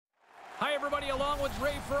Hi, everybody. Along with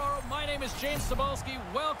Ray Ferraro, my name is James Cebulski.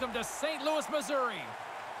 Welcome to St. Louis, Missouri.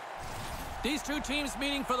 These two teams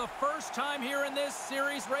meeting for the first time here in this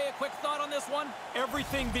series. Ray, a quick thought on this one?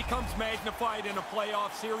 Everything becomes magnified in a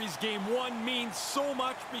playoff series. Game one means so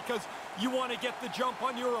much because you want to get the jump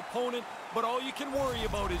on your opponent, but all you can worry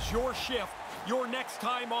about is your shift, your next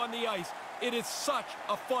time on the ice. It is such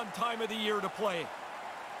a fun time of the year to play.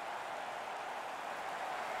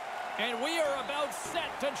 And we are about set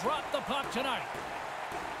to drop the puck tonight.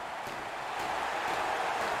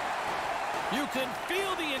 You can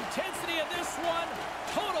feel the intensity of this one.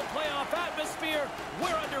 Total playoff atmosphere.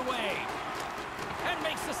 We're underway. And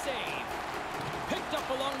makes the save. Picked up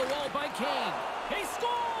along the wall by Kane. He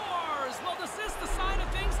scores! Well, is this the sign of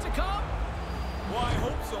things to come? Well, I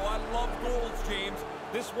hope so. I love goals, James.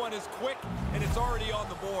 This one is quick, and it's already on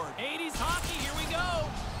the board. 80s hockey, here we go.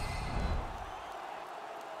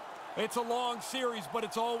 It's a long series, but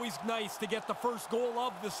it's always nice to get the first goal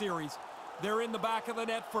of the series. They're in the back of the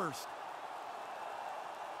net first.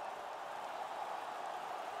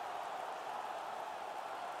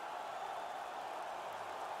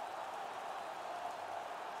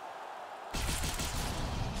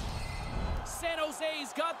 San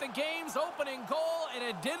Jose's got the game's opening goal, and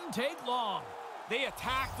it didn't take long. They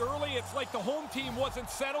attacked early. It's like the home team wasn't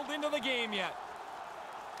settled into the game yet.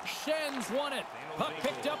 Schen's won it. Puck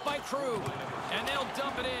picked up by Crew, and they'll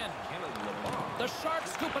dump it in. The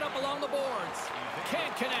Sharks scoop it up along the boards. Can't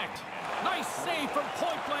connect. Nice save from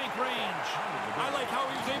point-blank range. I like how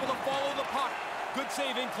he was able to follow the puck. Good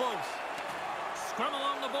save in close. Scrum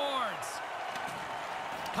along the boards.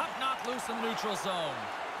 Puck knocked loose in the neutral zone.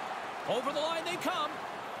 Over the line they come.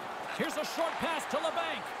 Here's a short pass to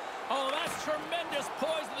LeBanc. Oh, that's tremendous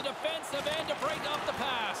poise in the defensive end to break off the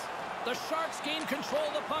pass. The Sharks gain control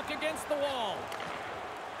of the puck against the wall.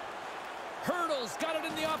 Hurdles got it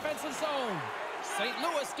in the offensive zone. St.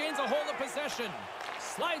 Louis gains a hold of possession.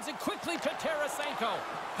 Slides it quickly to Tarasenko.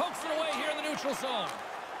 Pokes it away here in the neutral zone.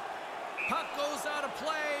 Puck goes out of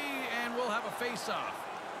play, and we'll have a face-off.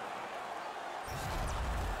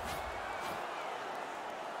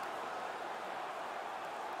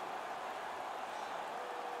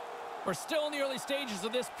 We're still in the early stages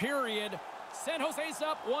of this period. San Jose's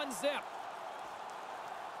up 1-0.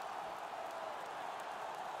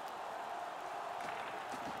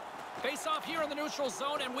 Face off here in the neutral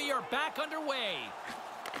zone, and we are back underway.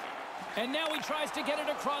 And now he tries to get it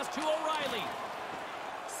across to O'Reilly.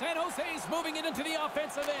 San Jose's moving it into the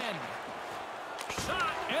offensive end.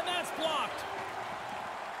 Shot, and that's blocked.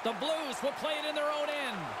 The Blues will play it in their own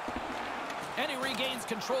end. And he regains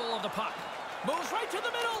control of the puck. Moves right to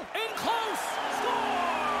the middle, in close,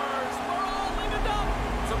 scores! We're all livened up.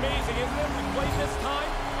 It's amazing, isn't it? We played this time,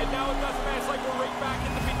 and now it doesn't matter. It's like we're right back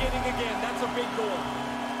at the beginning again. That's a big goal.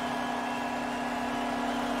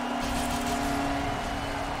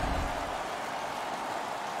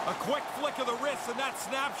 A quick flick of the wrist, and that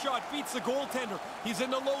snapshot beats the goaltender. He's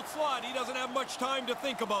in the low slot. He doesn't have much time to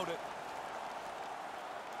think about it.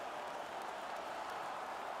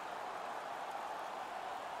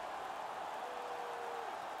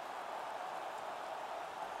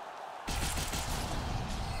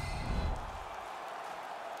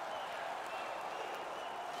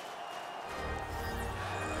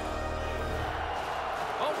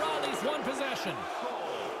 One possession.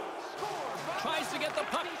 Tries to get the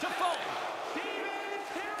puck to Folk.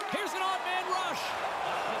 Here's an odd man rush.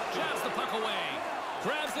 Jabs the puck away.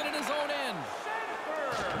 Grabs it in his own end.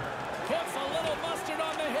 Puts a little mustard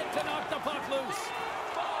on the hit to knock the puck loose.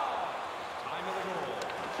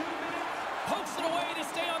 Pokes it away to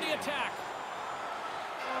stay on the attack.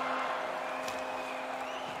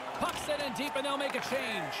 Puck sent in deep, and they'll make a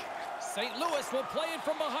change. St. Louis will play it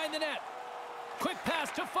from behind the net. Quick pass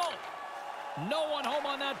to Folk. No one home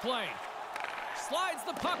on that play. Slides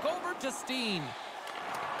the puck over to Steen.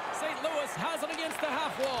 St. Louis has it against the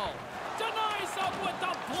half wall. Denies up with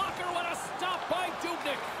the blocker. What a stop by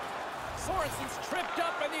Dubnyk. Sorensen's tripped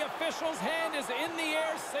up, and the official's hand is in the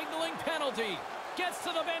air, signaling penalty. Gets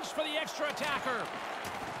to the bench for the extra attacker.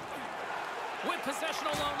 With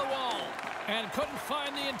possession along the wall. And couldn't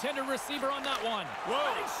find the intended receiver on that one. Whoa.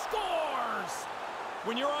 And he scores!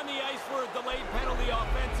 When you're on the ice for a delayed penalty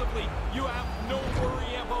offensively, you have no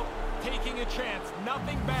worry about taking a chance.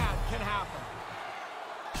 Nothing bad can happen.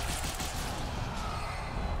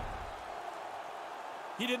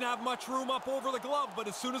 He didn't have much room up over the glove, but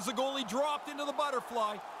as soon as the goalie dropped into the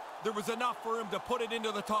butterfly, there was enough for him to put it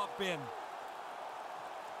into the top bin.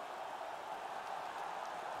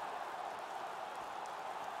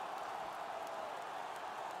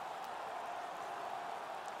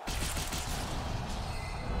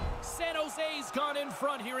 Jose's gone in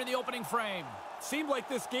front here in the opening frame. Seemed like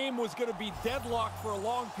this game was going to be deadlocked for a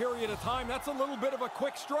long period of time. That's a little bit of a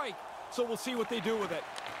quick strike, so we'll see what they do with it.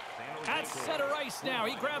 At center ice now,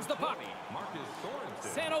 he grabs the puck.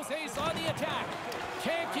 San Jose's on the attack.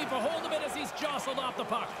 Can't keep a hold of it as he's jostled off the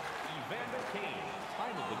puck.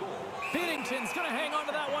 Biddington's going to hang on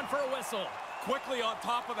to that one for a whistle. Quickly on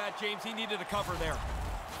top of that, James, he needed a cover there.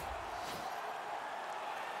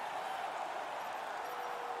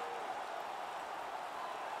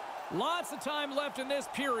 Lots of time left in this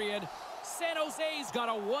period. San Jose's got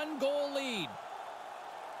a 1-goal lead.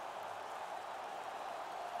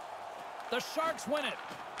 The Sharks win it.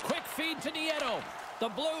 Quick feed to Nieto. The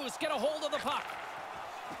Blues get a hold of the puck.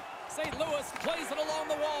 St. Louis plays it along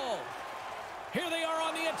the wall. Here they are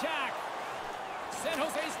on the attack. San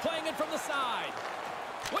Jose's playing it from the side.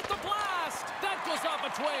 With the blast! That goes off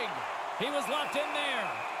a twig. He was locked in there.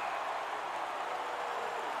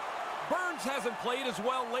 Burns hasn't played as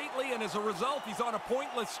well lately, and as a result, he's on a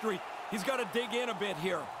pointless streak. He's got to dig in a bit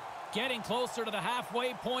here. Getting closer to the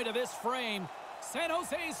halfway point of this frame. San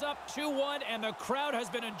Jose's up 2-1, and the crowd has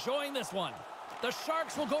been enjoying this one. The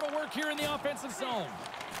Sharks will go to work here in the offensive zone.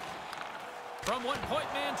 From one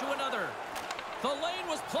point man to another. The lane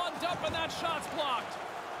was plugged up, and that shot's blocked.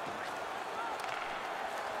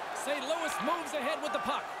 St. Louis moves ahead with the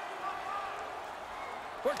puck.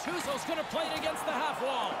 Bertuzzo's going to play it against the half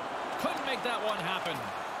wall. Couldn't make that one happen.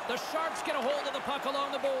 The Sharks get a hold of the puck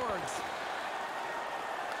along the boards.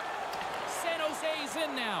 San Jose's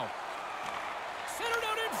in now. Centered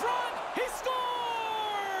out in front. He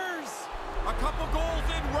scores! A couple goals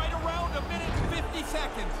in right around a minute and 50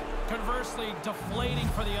 seconds. Conversely, deflating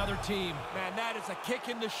for the other team. Man, that is a kick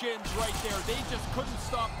in the shins right there. They just couldn't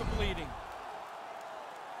stop the bleeding.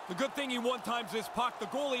 The good thing he one-times this puck. The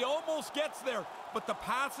goalie almost gets there, but the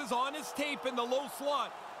pass is on his tape in the low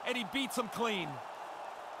slot, and he beats him clean.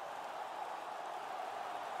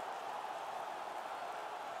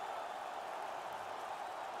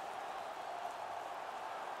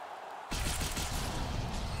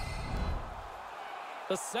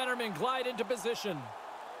 The centermen glide into position.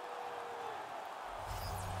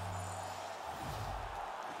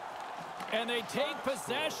 And they take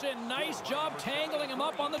possession. Nice job tangling him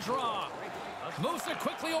up on the draw. Moves it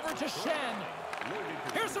quickly over to Shen.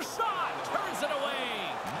 Here's a shot. Turns it away.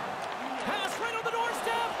 Pass right on the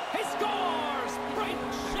doorstep. He scores.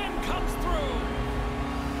 Brayden Shen comes through.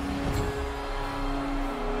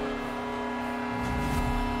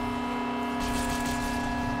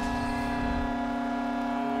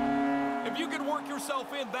 If you can work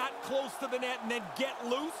yourself in that close to the net and then get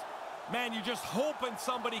loose, man, you're just hoping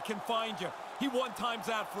somebody can find you. He one-times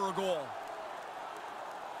that for a goal.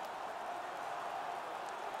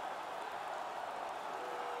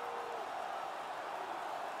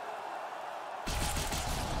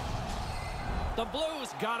 The Blues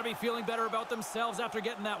got to be feeling better about themselves after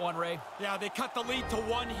getting that one, Ray. Yeah, they cut the lead to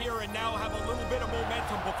 1 here and now have a little bit of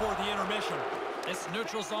momentum before the intermission. This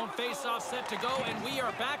neutral zone face-off set to go, and we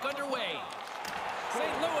are back underway.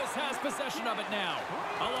 St. Louis has possession of it now.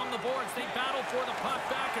 Along the boards, they battle for the puck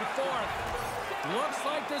back and forth. Looks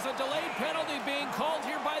like there's a delayed penalty being called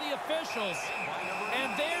here by the officials.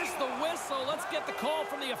 And there's the whistle. Let's get the call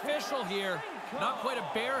from the official here. Not quite a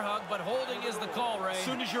bear hug, but holding is the call, Ray. As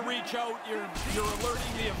soon as you reach out, you're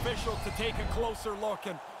alerting the official to take a closer look.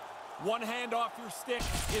 And one hand off your stick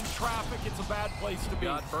in traffic, it's a bad place to be.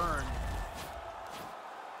 Got burned.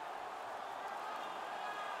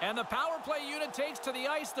 And the power play unit takes to the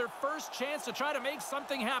ice their first chance to try to make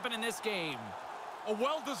something happen in this game. A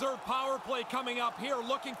well-deserved power play coming up here,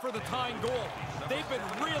 looking for the tying goal. They've been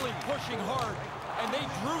really pushing hard, and they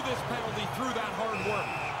drew this penalty through that hard work.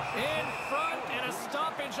 In front, and a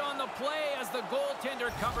stoppage on the play as the goaltender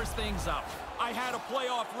covers things up. I had a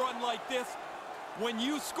playoff run like this. When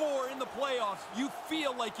you score in the playoffs, you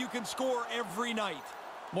feel like you can score every night.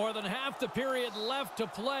 More than half the period left to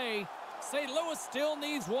play. St. Louis still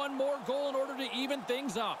needs one more goal in order to even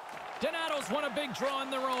things up. Donato's won a big draw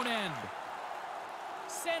on their own end.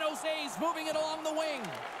 San Jose's moving it along the wing.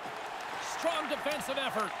 Strong defensive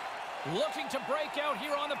effort. Looking to break out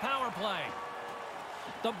here on the power play.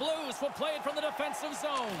 The Blues will play it from the defensive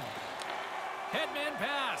zone. Headman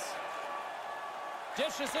pass.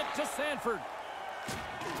 Dishes it to Sanford.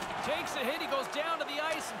 Takes a hit. He goes down to the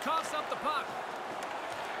ice and coughs up the puck.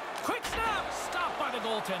 Quick snap. Stopped by the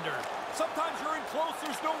goaltender. Sometimes you're in close,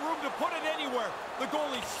 there's no room to put it anywhere. The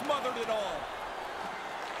goalie smothered it all.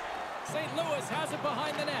 St. Louis has it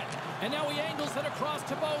behind the net. And now he angles it across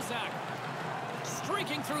to Bozak.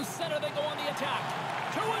 Streaking through center, they go on the attack.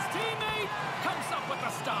 To his teammate. Comes up with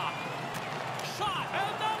the stop. Shot,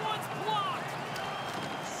 and that one's blocked.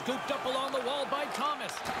 Scooped up along the wall by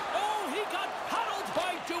Thomas. Oh, he got paddled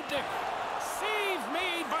by Dubnyk. Save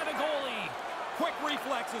made by the goalie. Quick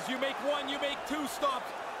reflexes. You make one, you make two stops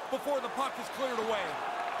before the puck is cleared away.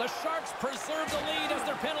 The Sharks preserve the lead as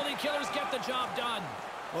their penalty killers get the job done.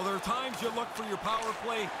 Well, there are times you look for your power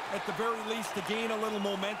play at the very least to gain a little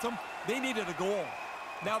momentum. They needed a goal.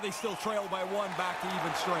 Now they still trail by one, back to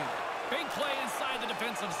even strength. Big play inside the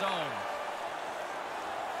defensive zone.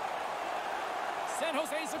 San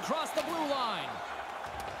Jose's across the blue line.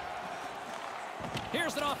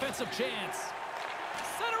 Here's an offensive chance.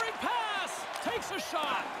 Centering pass. Takes a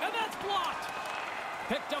shot, and that's blocked.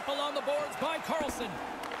 Picked up along the boards by Carlson.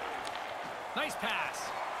 Nice pass.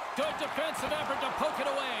 Good defensive effort to poke it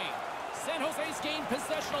away. San Jose's gained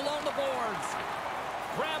possession along the boards.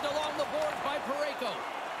 Grabbed along the boards by Parayko.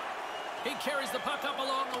 He carries the puck up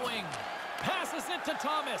along the wing. Passes it to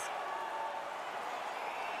Thomas.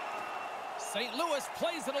 St. Louis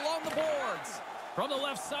plays it along the boards. From the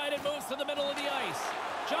left side, it moves to the middle of the ice.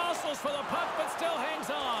 Jostles for the puck, but still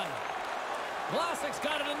hangs on. Vlasic's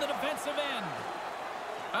got it in the defensive end.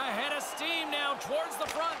 Ahead of steam now towards the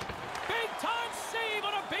front. Big-time save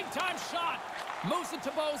on a big-time shot. Moves it to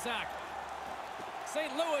Bozak.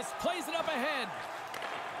 St. Louis plays it up ahead.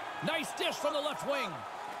 Nice dish from the left wing.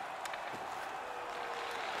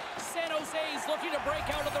 San Jose's looking to break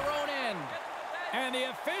out of their own end. And the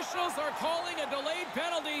officials are calling a delayed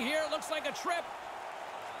penalty here. Looks like a trip.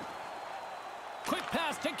 Quick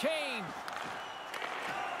pass to Kane.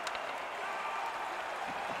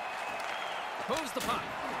 Moves the puck.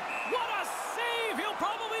 What a save! He'll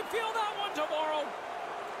probably feel that one tomorrow.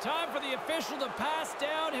 Time for the official to pass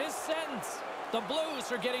down his sentence. The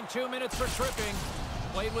Blues are getting 2 minutes for tripping.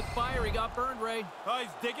 Played with fire. He got burned, Ray. He's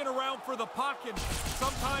digging around for the puck, and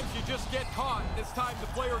sometimes you just get caught. This time the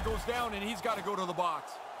player goes down, and he's got to go to the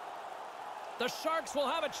box. The Sharks will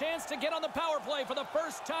have a chance to get on the power play for the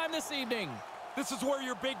first time this evening. This is where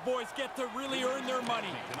your big boys get to really earn their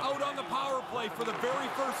money. Out on the power play for the very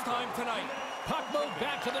first time tonight. Puck moved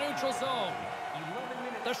back to the neutral zone.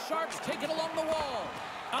 The Sharks take it along the wall.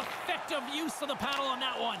 Effective use of the paddle on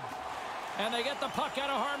that one. And they get the puck out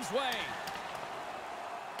of harm's way.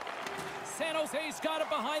 San Jose's got it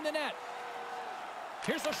behind the net.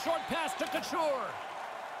 Here's a short pass to Couture.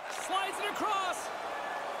 Slides it across.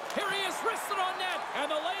 Here he is, wrists it on net. And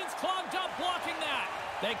the lane's clogged up, blocking that.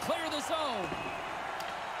 They clear the zone.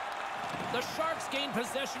 The Sharks gain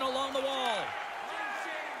possession along the wall.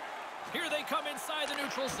 Here they come inside the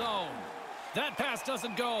neutral zone. That pass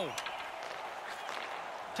doesn't go.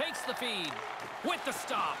 Takes the feed with the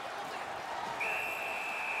stop.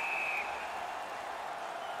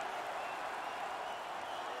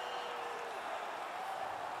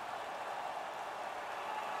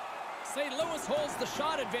 St. Louis holds the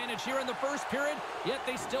shot advantage here in the first period, yet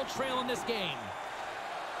they still trail in this game.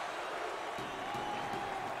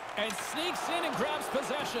 And sneaks in and grabs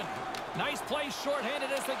possession. Nice play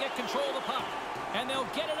shorthanded as they get control of the puck. And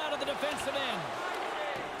they'll get it out of the defensive end.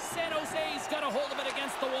 San Jose's got a hold of it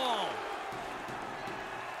against the wall.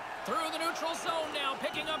 Through the neutral zone now,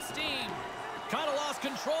 picking up steam. Kind of lost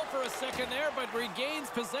control for a second there, but regains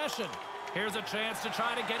possession. Here's a chance to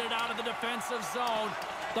try to get it out of the defensive zone.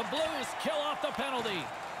 The Blues kill off the penalty.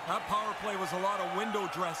 That power play was a lot of window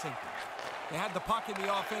dressing. They had the puck in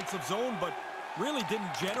the offensive zone, but really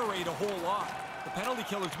didn't generate a whole lot. The penalty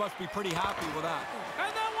killers must be pretty happy with that.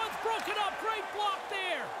 And that one's broken up. Great block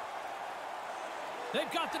there.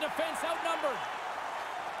 They've got the defense outnumbered.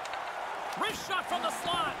 Wrist shot from the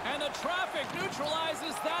slot, and the traffic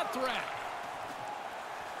neutralizes that threat.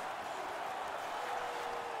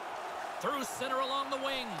 Through center along the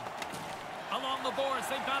wing. Along the boards,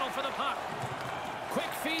 they battle for the puck.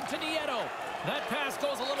 Quick feed to Nieto. That pass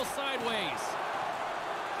goes a little sideways.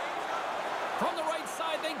 From the right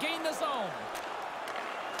side, they gain the zone.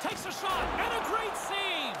 Takes a shot, and a great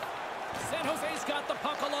save. San Jose's got the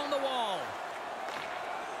puck along the wall.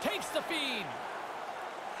 Takes the feed.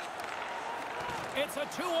 It's a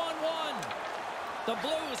 2-on-1. The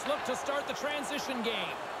Blues look to start the transition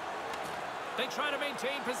game. They try to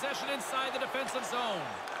maintain possession inside the defensive zone.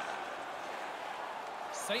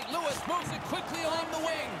 St. Louis moves it quickly along the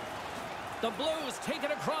wing. The Blues take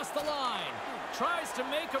it across the line. Tries to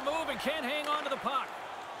make a move and can't hang on to the puck.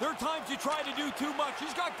 There are times you try to do too much.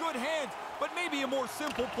 He's got good hands, but maybe a more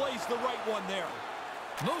simple play's the right one there.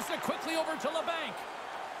 Moves it quickly over to LeBanc.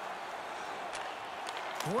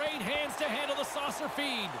 Great hands to handle the saucer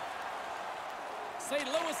feed. St.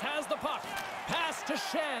 Louis has the puck. Pass to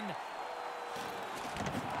Shen.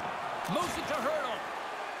 Moves it to Hurdle.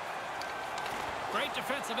 Great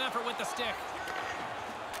defensive effort with the stick.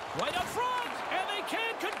 Right up front. And they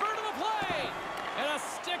can't convert on the play. And a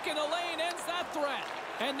stick in the lane ends that threat.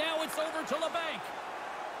 And now it's over to LeBanc.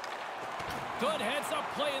 Good heads-up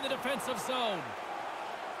play in the defensive zone.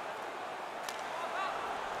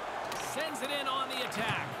 Sends it in on the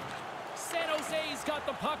attack. San Jose's got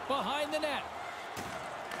the puck behind the net.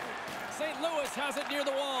 St. Louis has it near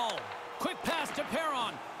the wall. Quick pass to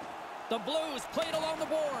Perron. The Blues play it along the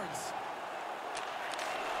boards.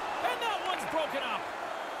 And that one's broken up.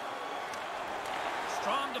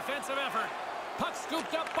 Strong defensive effort. Puck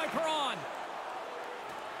scooped up by Perron.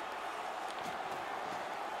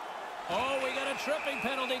 Oh, we got a tripping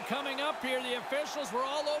penalty coming up here. The officials were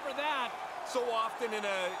all over that. So often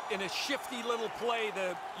in a shifty little play,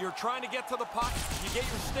 you're trying to get to the puck, you get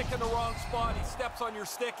your stick in the wrong spot, he steps on your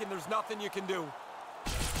stick, and there's nothing you can do.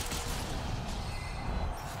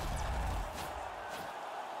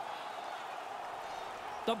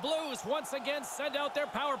 The Blues once again send out their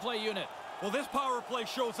power play unit. Well, this power play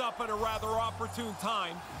shows up at a rather opportune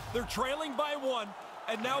time. They're trailing by 1,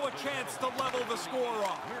 and now a chance to level the score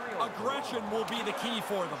off. Aggression will be the key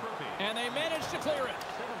for them. And they manage to clear it.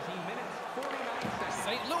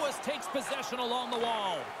 St. Louis takes possession along the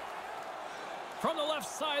wall. From the left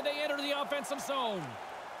side, they enter the offensive zone.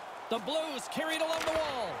 The Blues carry it along the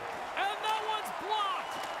wall. And that one's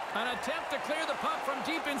blocked. An attempt to clear the puck from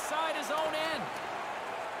deep inside his own end.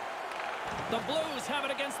 The Blues have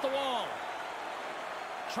it against the wall.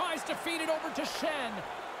 Tries to feed it over to Shen.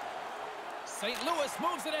 St. Louis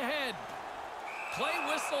moves it ahead. Play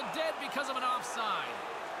whistle dead because of an offside.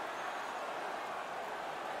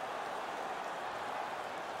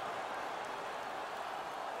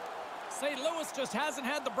 St. Louis just hasn't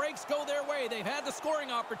had the breaks go their way. They've had the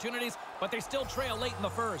scoring opportunities, but they still trail late in the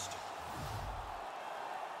first.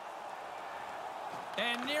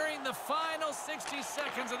 And nearing the final 60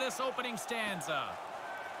 seconds of this opening stanza.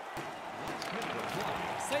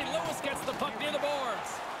 St. Louis gets the puck near the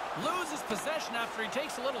boards. Loses possession after he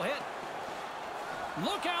takes a little hit.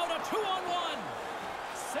 Look out, a 2-on-1.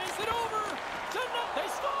 Sends it over. They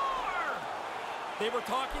score! They were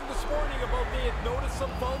talking this morning about they had noticed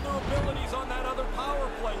some vulnerabilities on that other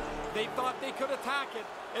power play. They thought they could attack it,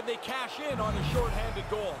 and they cash in on a shorthanded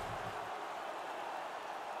goal.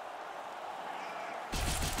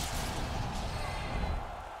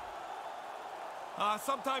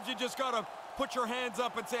 Sometimes you just got to put your hands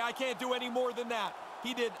up and say, I can't do any more than that.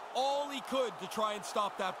 He did all he could to try and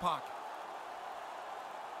stop that puck.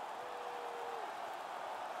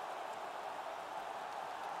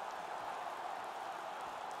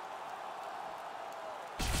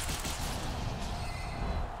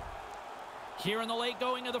 Here in the late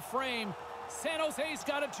going of the frame, San Jose's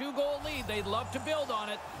got a 2-goal lead. They'd love to build on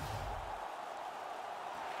it.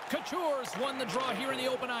 Couture's won the draw here in the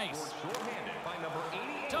open ice.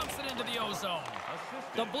 Dumps it into the O-zone.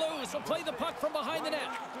 The Blues will play the puck from behind the net.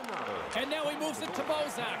 And now he moves it to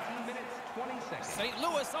Bozak. St.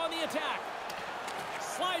 Louis on the attack.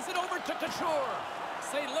 Slides it over to Couture.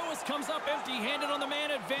 St. Louis comes up empty-handed on the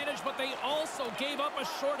man advantage, but they also gave up a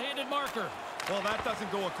shorthanded marker. Well, that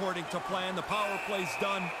doesn't go according to plan. The power play's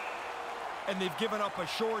done, and they've given up a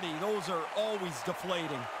shorty. Those are always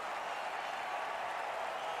deflating.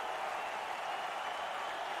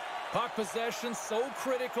 Puck possession so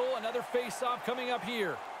critical. Another face-off coming up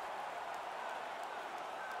here.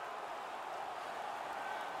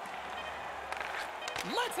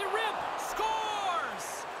 Lets it rip.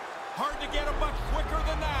 Scores! Hard to get it much quicker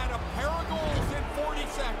than that. A pair of goals in 40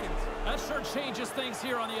 seconds. That sure changes things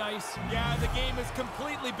here on the ice. Yeah, the game has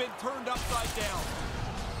completely been turned upside down.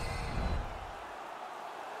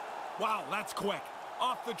 Wow, that's quick.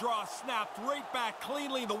 Off the draw, snapped right back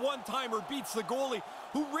cleanly. The one-timer beats the goalie,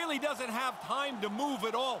 who really doesn't have time to move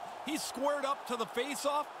at all. He's squared up to the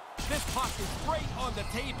face-off. This puck is right on the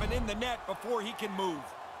tape and in the net before he can move.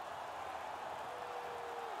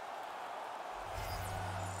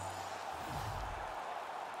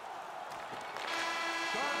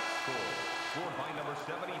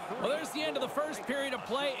 Well, there's the end of the first period of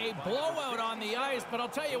play. A blowout on the ice. But I'll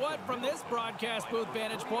tell you what, from this broadcast booth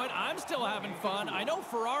vantage point, I'm still having fun. I know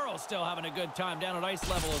Ferraro's still having a good time down at ice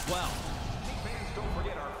level as well. Hey, fans, don't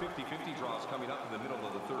forget our 50-50 draws coming up in the middle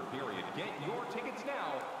of the third period. Get your tickets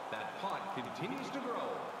now. That pot continues to grow.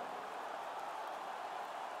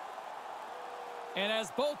 And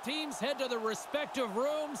as both teams head to their respective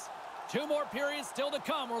rooms, 2 more periods still to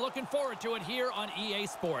come. We're looking forward to it here on EA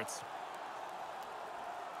Sports.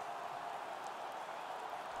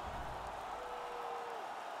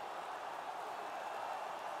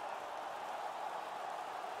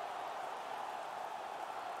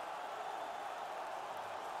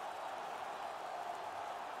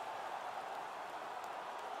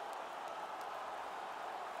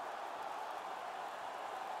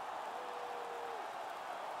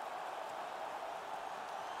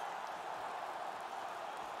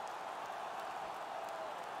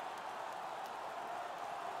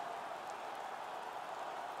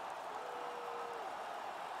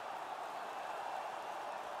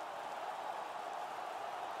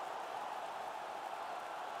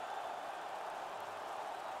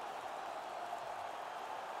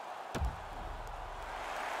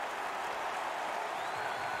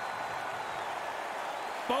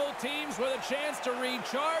 Both teams with a chance to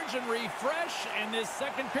recharge and refresh, and this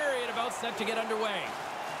second period about set to get underway.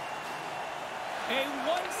 A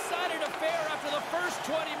one-sided affair after the first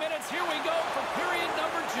 20 minutes. Here we go for period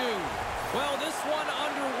number 2. Well, this one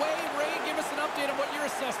underway. Ray, give us an update on what your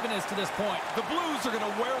assessment is to this point. The Blues are going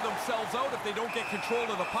to wear themselves out if they don't get control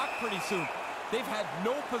of the puck pretty soon. They've had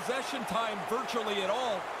no possession time virtually at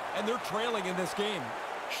all, and they're trailing in this game.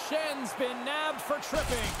 Schen's been nabbed for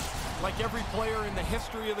tripping. Like every player in the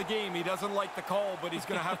history of the game, he doesn't like the call, but he's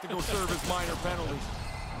going to have to go serve his minor penalties.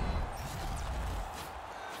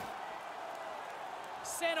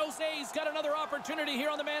 San Jose's got another opportunity here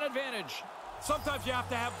on the man advantage. Sometimes you have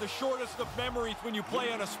to have the shortest of memories when you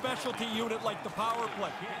play on a specialty unit like the power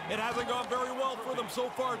play. It hasn't gone very well for them so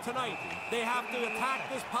far tonight. They have to attack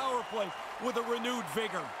this power play with a renewed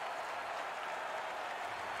vigor.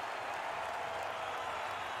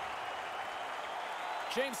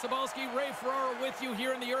 James Cybulski, Ray Ferraro with you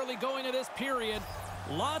here in the early going of this period.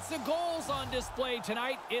 Lots of goals on display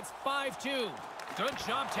tonight. It's 5-2. Good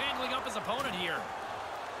job tangling up his opponent here.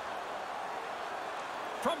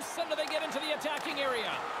 From center, they get into the attacking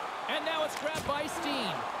area. And now it's grabbed by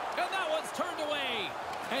Steen. And that one's turned away.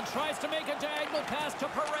 And tries to make a diagonal pass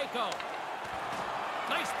to Parayko.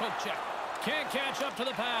 Nice poke check. Can't catch up to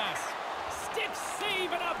the pass. Stick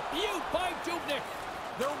save and a beaut by Dubnyk.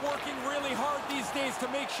 They're working really hard these days to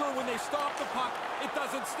make sure when they stop the puck, it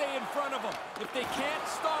doesn't stay in front of them. If they can't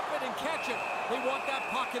stop it and catch it, they want that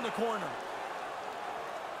puck in the corner.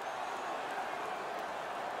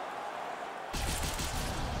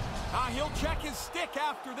 He'll check his stick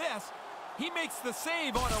after this. He makes the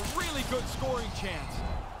save on a really good scoring chance.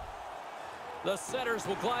 The setters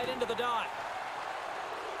will glide into the dot.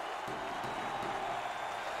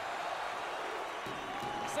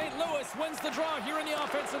 St. Louis wins the draw here in the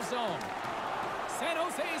offensive zone. San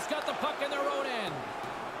Jose's got the puck in their own end.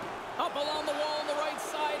 Up along the wall on the right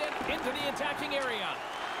side and into the attacking area.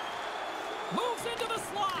 Moves into the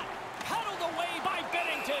slot. Paddled away by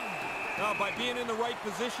Bennington. By being in the right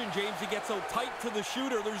position, James, he gets so tight to the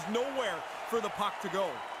shooter, there's nowhere for the puck to go.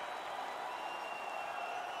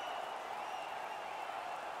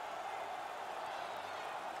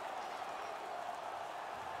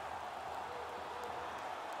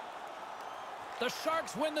 The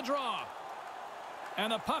Sharks win the draw.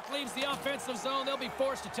 And the puck leaves the offensive zone. They'll be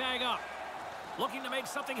forced to tag up. Looking to make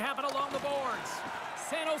something happen along the boards.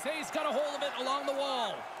 San Jose's got a hold of it along the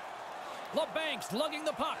wall. LeBank's lugging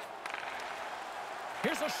the puck.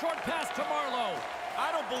 Here's a short pass to Marlowe.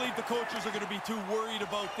 I don't believe the coaches are going to be too worried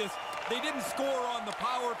about this. They didn't score on the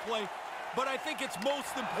power play, but I think it's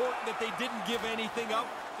most important that they didn't give anything up.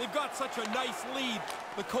 They've got such a nice lead.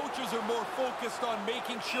 The coaches are more focused on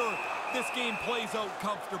making sure this game plays out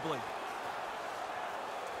comfortably.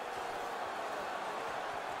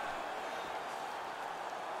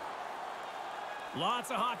 Lots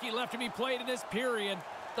of hockey left to be played in this period.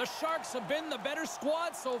 The Sharks have been the better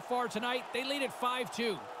squad so far tonight. They lead at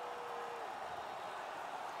 5-2.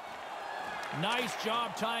 Nice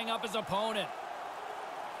job tying up his opponent.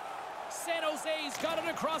 San Jose's got it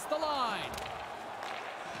across the line.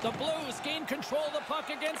 The Blues gain control of the puck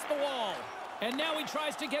against the wall. And now he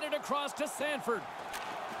tries to get it across to Sanford.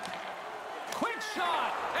 Quick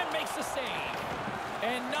shot and makes the save.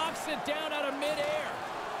 And knocks it down out of midair.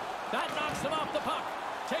 That knocks him off the puck.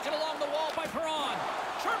 Taken along the wall by Perron.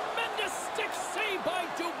 Tremendous stick save by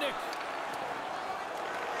Dubnyk.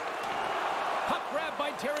 Puck grabbed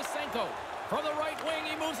by Tarasenko. From the right wing,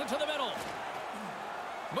 he moves it to the middle.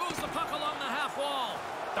 Moves the puck along the half wall.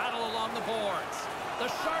 Battle along the boards. The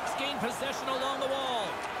Sharks gain possession along the wall.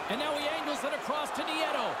 And now he angles it across to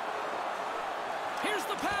Nieto. Here's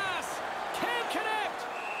the pass. Can't connect.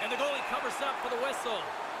 And the goalie covers up for the whistle.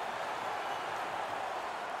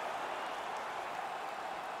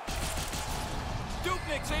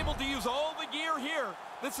 Dubnyk's able to use all the gear here.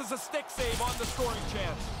 This is a stick save on the scoring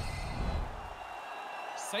chance.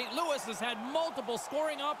 St. Louis has had multiple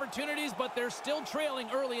scoring opportunities, but they're still trailing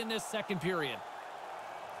early in this second period.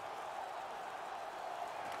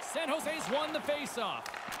 San Jose's won the faceoff.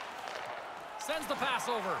 Sends the pass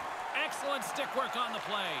over. Excellent stick work on the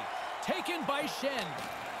play. Taken by Schenn.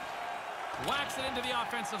 Whacks it into the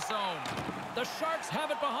offensive zone. The Sharks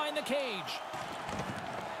have it behind the cage.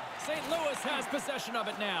 St. Louis has possession of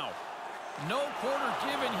it now. No quarter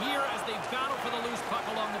given here as they battle for the loose puck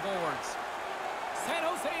along the boards. San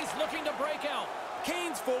Jose's looking to break out.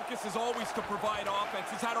 Kane's focus is always to provide offense.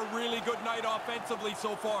 He's had a really good night offensively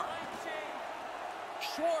so far.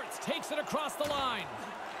 Schwartz takes it across the line.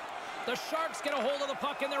 The Sharks get a hold of the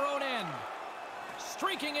puck in their own end.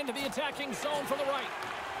 Streaking into the attacking zone from the right.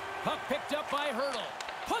 Puck picked up by Hurdle.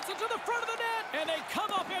 Puts it to the front of the net, and they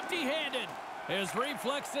come up empty-handed. His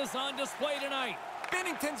reflexes on display tonight.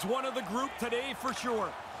 Binnington's one of the group today for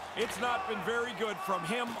sure. It's not been very good from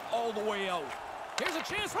him all the way out. Here's a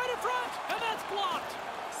chance right in front, and that's blocked.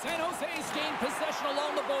 San Jose's gained possession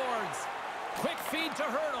along the boards. Quick feed to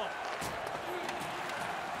Hurdle.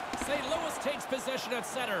 St. Louis takes possession at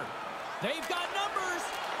center. They've got numbers.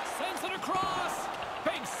 Sends it across.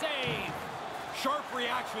 Big save. Sharp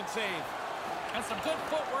reaction save. And some good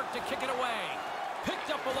footwork to kick it away.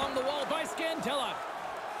 Picked up along the wall by Scandella.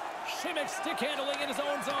 Schimmick stick handling in his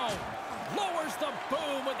own zone. Lowers the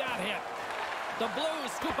boom with that hit. The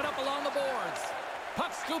Blues scoop it up along the boards.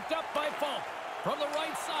 Puck scooped up by Falk. From the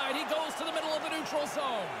right side, he goes to the middle of the neutral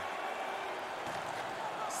zone.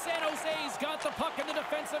 San Jose's got the puck in the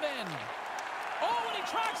defensive end. Oh, and he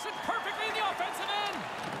tracks it perfectly in the offensive end.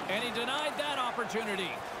 And he denied that opportunity.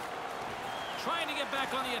 Trying to get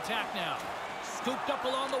back on the attack now. Scooped up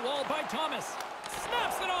along the wall by Thomas.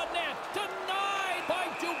 Snaps it on net. Denied by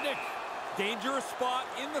Dubnyk. Dangerous spot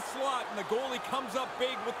in the slot, and the goalie comes up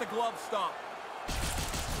big with the glove stop.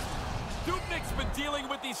 Dubnyk's been dealing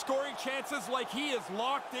with these scoring chances like he is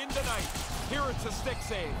locked in tonight. Here it's a stick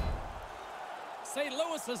save. St.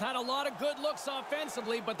 Louis has had a lot of good looks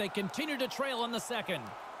offensively, but they continue to trail in the second.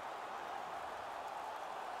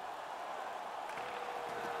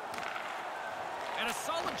 And a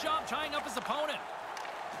solid job tying up his opponent.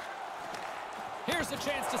 Here's a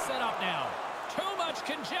chance to set up now. Too much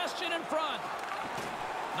congestion in front.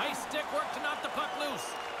 Nice stick work to knock the puck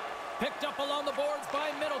loose. Picked up along the boards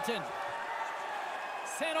by Middleton.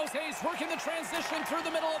 San Jose's working the transition through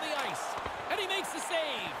the middle of the ice. And he makes the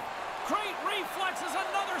save. Great reflexes,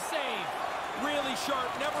 another save. Really sharp,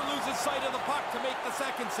 never loses sight of the puck to make the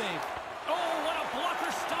second save. Oh, what a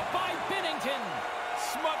blocker stop by Binnington.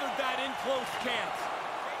 Smothered that in close chance.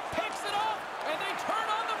 Picks it up, and they turn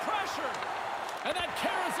on the pressure. And that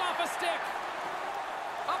carries off a stick.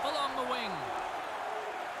 Up along the wing.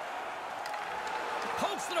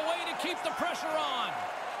 Pokes it away to keep the pressure on.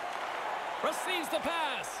 Receives the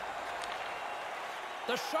pass.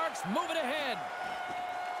 The Sharks move it ahead.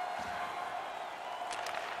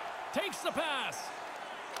 Takes the pass.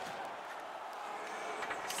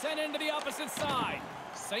 Sent into the opposite side.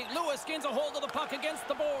 St. Louis gains a hold of the puck against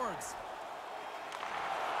the boards.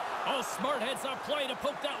 Oh, smart heads-up play to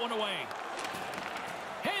poke that one away.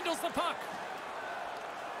 Handles the puck.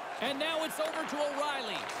 And now it's over to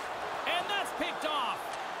O'Reilly. And that's picked off.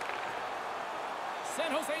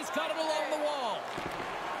 San Jose's got it along the wall.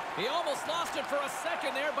 He almost lost it for a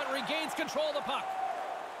second there, but regains control of the puck.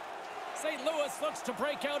 St. Louis looks to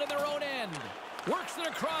break out in their own end. Works it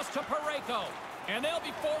across to Parayko. And they'll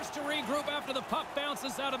be forced to regroup after the puck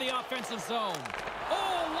bounces out of the offensive zone.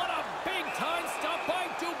 Oh, what a big-time stop by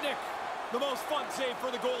Dubnyk. The most fun save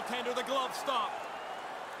for the goaltender, the glove stop.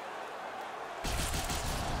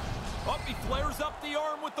 Up, he flares up the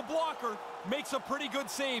arm with the blocker. Makes a pretty good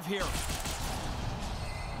save here.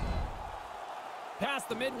 Past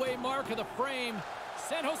the midway mark of the frame,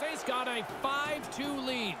 San Jose's got a 5-2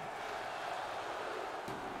 lead.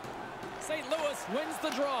 St. Louis wins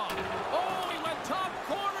the draw. Oh, he went top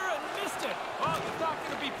corner and missed it. Oh, it's not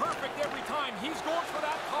going to be perfect every time. He's going for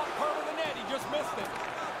that top part of the net. He just missed it.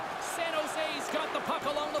 San Jose's got the puck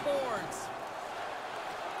along the boards.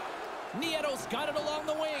 Nieto's got it along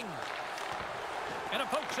the wing. And a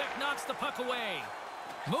poke check knocks the puck away.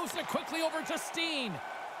 Moves it quickly over to Steen.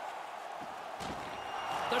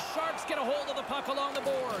 The Sharks get a hold of the puck along the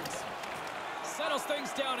boards. Settles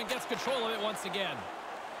things down and gets control of it once again.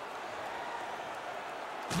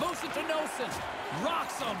 Moves it to Nosen.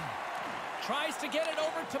 Rocks him. Tries to get it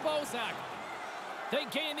over to Bozak. They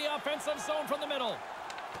gain the offensive zone from the middle.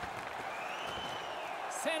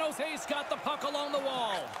 San Jose's got the puck along the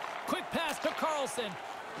wall. Quick pass to Carlson.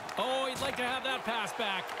 Oh, he'd like to have that pass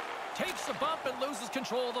back. Takes a bump and loses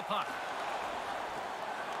control of the puck.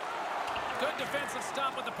 Good defensive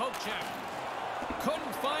stop with the poke check.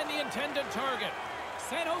 Couldn't find the intended target.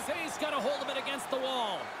 San Jose's got a hold of it against the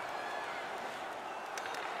wall.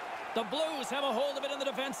 The Blues have a hold of it in the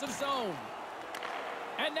defensive zone.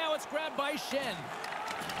 And now it's grabbed by Shen.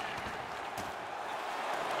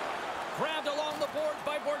 Grabbed along the board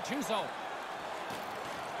by Bortuzzo.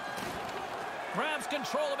 Grabs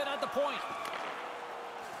control of it at the point.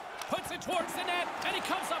 Puts it towards the net, and he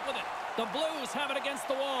comes up with it. The Blues have it against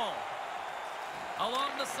the wall.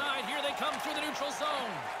 Along the side, here they come through the neutral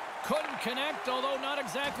zone. Couldn't connect, although not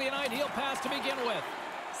exactly an ideal pass to begin with.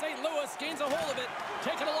 St. Louis gains a hold of it.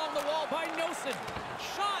 Taken along the wall by Nosen.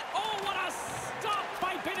 Shot. Oh, what a stop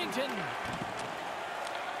by Binnington.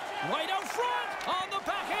 Right out front on the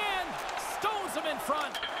backhand. Stones Throws him in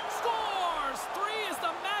front. Scores! 3 is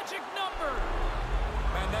the magic number.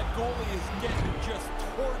 Man, that goalie is getting just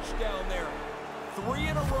torched down there. 3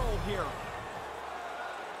 in a row here.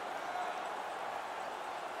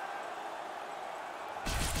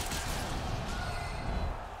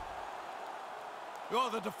 Oh,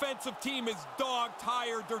 the defensive team is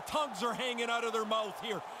dog-tired. Their tongues are hanging out of their mouth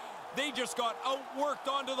here. They just got outworked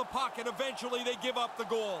onto the puck, and eventually they give up the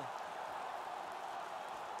goal.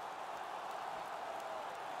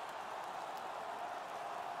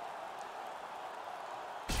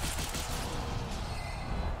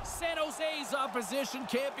 San Jose's opposition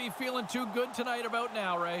can't be feeling too good tonight about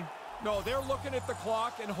now, Ray. No, they're looking at the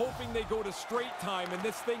clock and hoping they go to straight time, and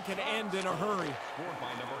this thing can end in a hurry.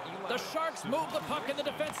 The Sharks move the puck in the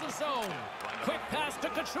defensive zone. Quick pass to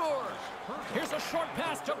Couture. Here's a short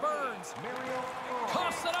pass to Burns.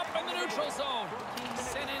 Coughs it up in the neutral zone.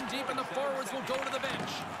 Sent in deep, and the forwards will go to the bench.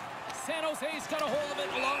 San Jose's got a hold of it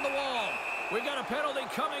along the wall. We've got a penalty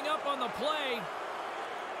coming up on the play.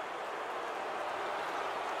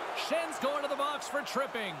 Schen's going to the box for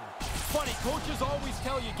tripping. Funny, coaches always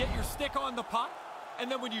tell you, get your stick on the puck,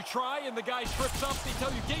 and then when you try and the guy trips up, they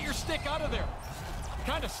tell you, get your stick out of there.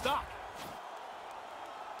 Kind of stuck.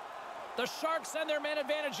 The Sharks send their man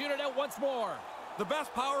advantage unit out once more. The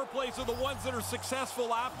best power plays are the ones that are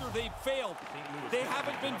successful after they've failed. They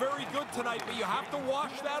haven't been very good tonight, but you have to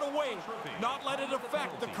wash that away, not let it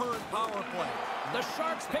affect the current power play. The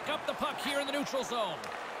Sharks pick up the puck here in the neutral zone.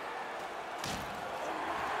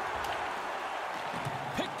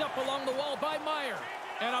 Picked up along the wall by Meyer.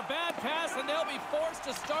 And a bad pass, and they'll be forced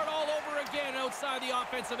to start all over again outside the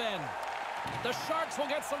offensive end. The Sharks will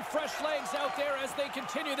get some fresh legs out there as they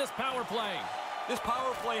continue this power play. This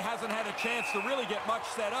power play hasn't had a chance to really get much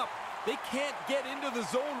set up. They can't get into the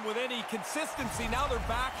zone with any consistency. Now they're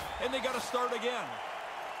back, and they got to start again.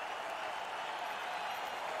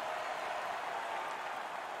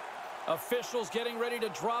 Officials getting ready to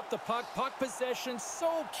drop the puck. Puck possession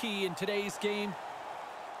so key in today's game.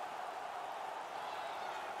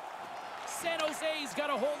 San Jose's got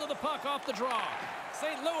a hold of the puck off the draw.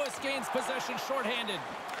 St. Louis gains possession shorthanded.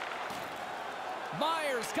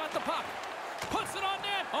 Myers got the puck. Puts it on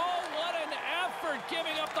net. Oh, what an effort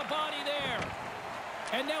giving up the body there.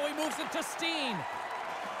 And now he moves it to Steen.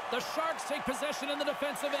 The Sharks take possession in the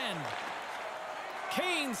defensive end.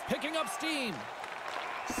 Kane's picking up steam.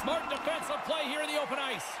 Smart defensive play here in the open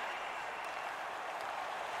ice.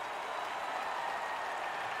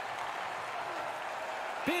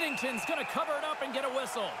 Binnington's going to cover it up and get a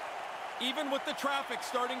whistle. Even with the traffic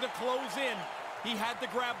starting to close in, he had to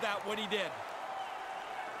grab that when he did.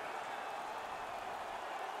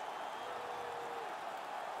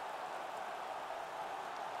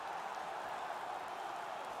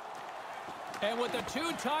 And with the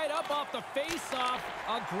two tied up off the face-off,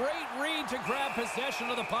 a great read to grab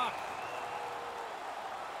possession of the puck.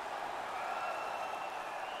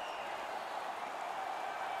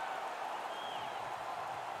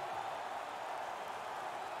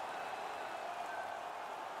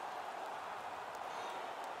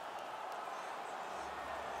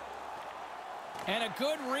 And a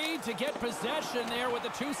good read to get possession there with the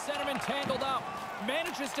two centermen tangled up.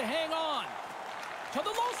 Manages to hang on. To the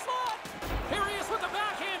low slot. Here he is with the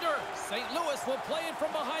backhander. St. Louis will play it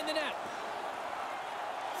from behind the net.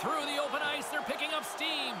 Through the open ice, they're picking up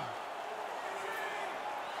steam.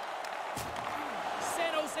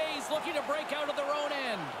 San Jose's looking to break out of their own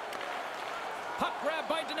end. Puck grab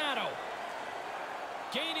by Donato.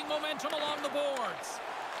 Gaining momentum along the boards.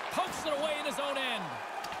 Pokes it away in his own end.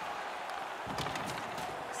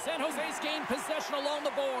 San Jose's gained possession along the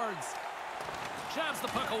boards. Jabs the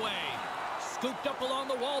puck away. Scooped up along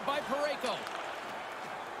the wall by Parayko.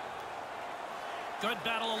 Good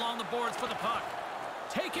battle along the boards for the puck.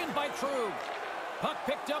 Taken by Krug. Puck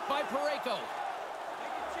picked up by Parayko.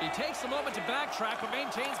 He takes a moment to backtrack but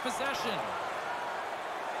maintains possession.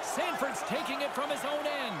 Sanford's taking it from his own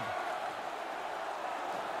end.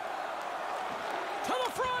 To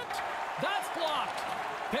the front. That's blocked.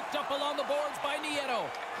 Picked up along the boards by Nieto.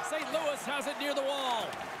 St. Louis has it near the wall.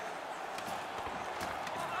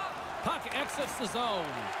 Puck exits the zone.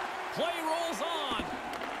 Play rolls on.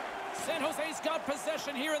 San Jose's got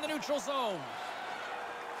possession here in the neutral zone.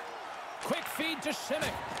 Quick feed to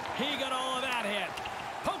Schimmick. He got all of that hit.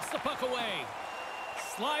 Pokes the puck away.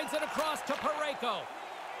 Slides it across to Parayko.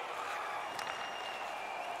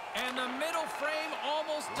 And the middle frame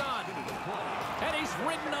almost done. And he's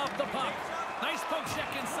ridden off the puck. Nice poke check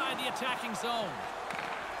inside the attacking zone.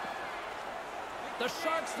 The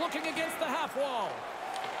Sharks looking against the half wall.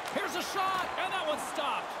 Here's a shot, and that one's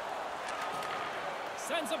stopped.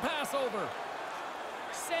 Sends a pass over.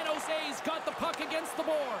 San Jose's got the puck against the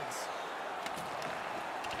boards.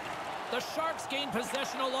 The Sharks gain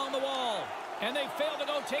possession along the wall, and they fail to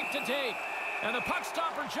go tape to tape. And the puck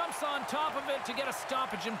stopper jumps on top of it to get a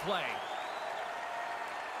stoppage in play.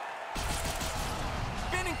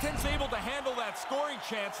 Binnington's able to handle that scoring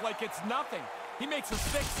chance like it's nothing. He makes a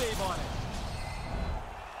stick save on it.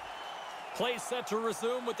 Play set to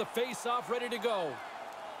resume with the face-off ready to go.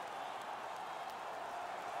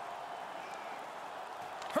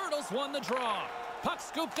 Hurdles won the draw. Puck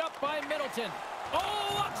scooped up by Middleton.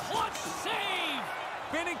 Oh, a clutch save!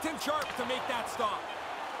 Binnington sharp to make that stop.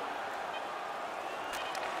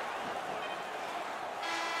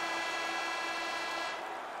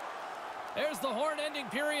 There's the horn ending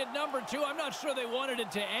period number 2. I'm not sure they wanted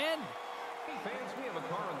it to end. Hey fans, we have a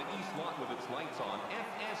car in the east lot with its lights on.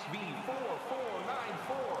 FSV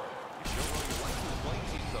 4494. If you don't know your license plate,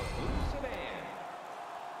 it's a blue sedan.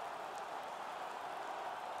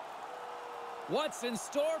 What's in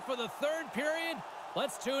store for the third period?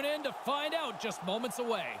 Let's tune in to find out just moments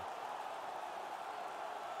away.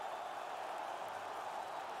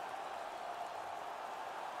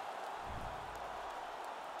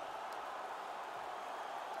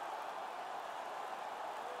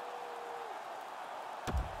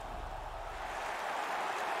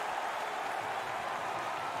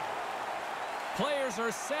 Players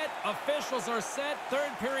are set, officials are set, third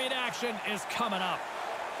period action is coming up.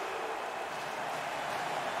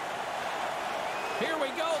 Here we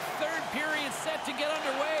go, third period set to get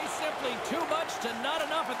underway. Simply too much to not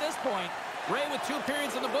enough at this point. Ray, with 2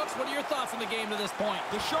 periods in the books, what are your thoughts on the game to this point?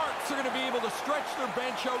 The Sharks are going to be able to stretch their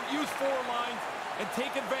bench out, use 4 lines, and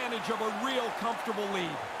take advantage of a real comfortable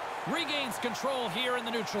lead. Regains control here in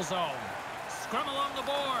the neutral zone. Scrum along the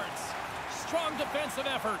boards. Strong defensive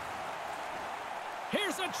effort.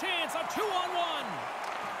 Here's a chance, a 2-on-1.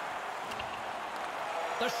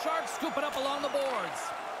 The Sharks scoop it up along the boards.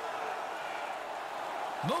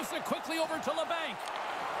 Moves it quickly over to LeBanc.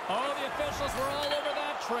 Oh, the officials were all over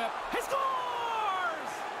that trip. He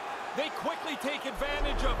scores! They quickly take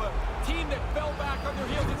advantage of a team that fell back on their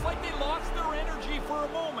heels. It's like they lost their energy for a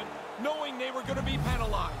moment, knowing they were going to be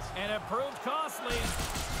penalized. And it proved costly.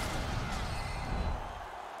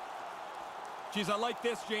 Geez, I like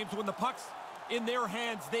this, James. When the puck's in their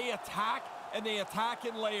hands, they attack, and they attack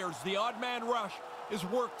in layers. The odd man rush is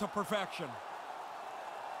worked to perfection.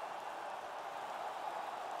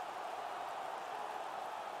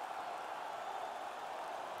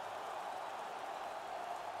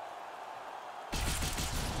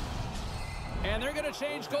 And they're going to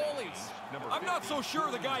change goalies. I'm not so sure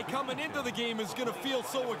the guy coming into the game is going to feel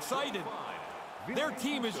so excited. Their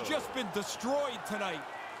team has just been destroyed tonight.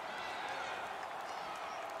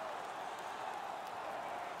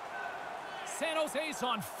 San Jose's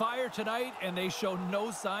on fire tonight, and they show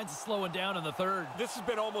no signs of slowing down in the third. This has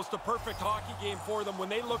been almost a perfect hockey game for them. When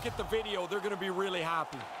they look at the video, they're going to be really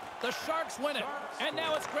happy. The Sharks win it, and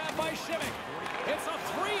now it's grabbed by Shimmick. It's a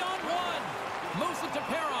 3-on-1. Moves it to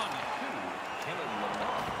Perron.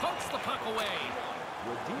 Pokes the puck away.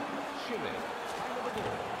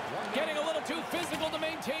 Getting a little too physical to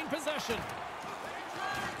maintain possession.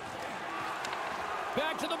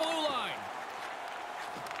 Back to the blue line.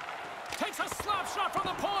 Takes a slap shot from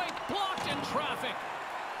the point. Blocked in traffic.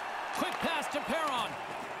 Quick pass to Perron.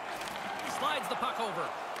 Slides the puck over.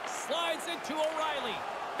 Slides it to O'Reilly.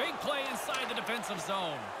 Big play inside the defensive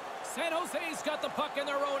zone. San Jose's got the puck in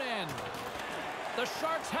their own end. The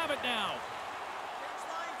Sharks have it now.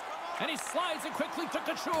 And he slides it quickly to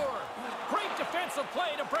Couture. Great defensive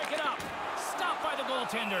play to break it up. Stopped by the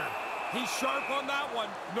goaltender. He's sharp on that one.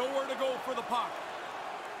 Nowhere to go for the puck.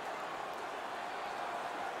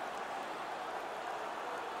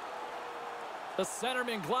 The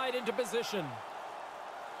centermen glide into position.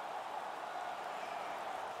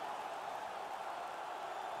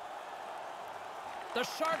 The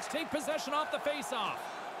Sharks take possession off the faceoff.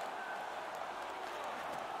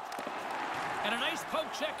 And a nice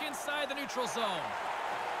poke check inside the neutral zone.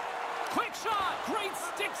 Quick shot! Great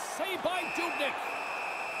stick save by Dubnyk.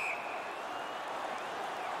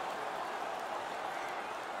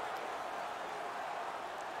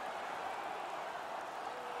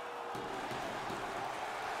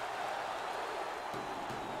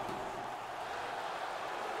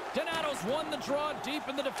 Donato's won the draw deep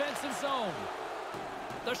in the defensive zone.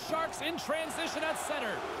 The Sharks in transition at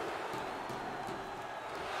center.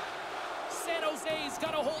 San Jose's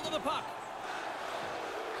got a hold of the puck.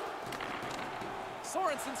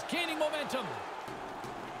 Sorensen's gaining momentum.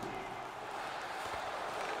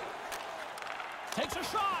 Takes a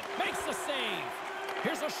shot, makes the save.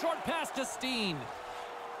 Here's a short pass to Steen.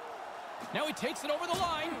 Now he takes it over the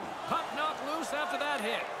line. Puck knocked loose after that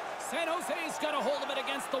hit. San Jose's got a hold of it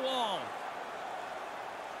against the wall.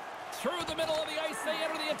 Through the middle of the ice, they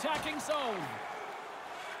enter the attacking zone.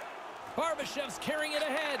 Barbashev's carrying it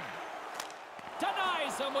ahead.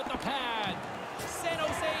 Denies him with the pad. San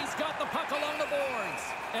Jose's got the puck along the boards.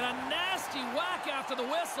 And a nasty whack after the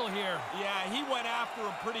whistle here. Yeah, he went after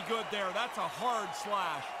him pretty good there. That's a hard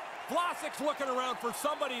slash. Vlasic's looking around for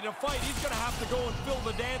somebody to fight. He's going to have to go and fill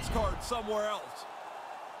the dance card somewhere else.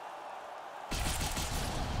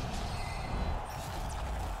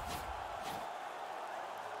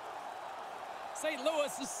 St.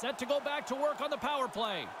 Louis is set to go back to work on the power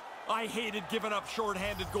play. I hated giving up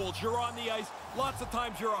shorthanded goals. You're on the ice. Lots of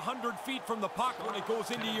times you're 100 feet from the puck when it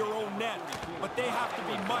goes into your own net. But they have to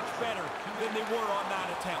be much better than they were on that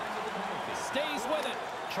attempt. Stays with it,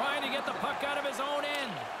 trying to get the puck out of his own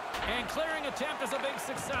end. And clearing attempt is a big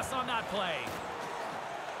success on that play.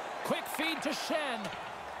 Quick feed to Shen.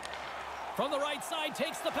 From the right side,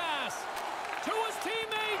 takes the pass. To his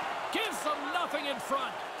teammate, gives him nothing in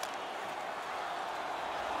front.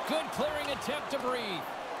 Good clearing attempt to breathe.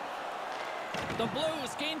 The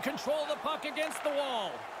Blues gain control of the puck against the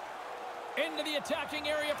wall. Into the attacking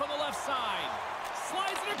area from the left side.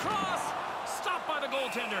 Slides it across. Stopped by the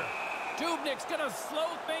goaltender. Dubnik's going to slow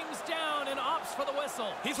things down and opts for the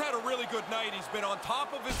whistle. He's had a really good night. He's been on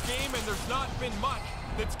top of his game, and there's not been much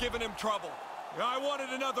that's given him trouble. I wanted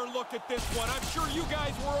another look at this one. I'm sure you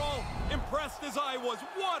guys were all impressed as I was.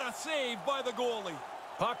 What a save by the goalie.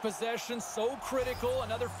 Puck possession so critical.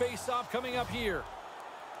 Another face-off coming up here.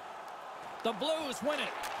 The Blues win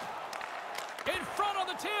it. In front on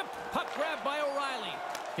the tip. Puck grabbed by O'Reilly.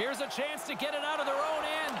 Here's a chance to get it out of their own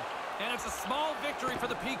end. And it's a small victory for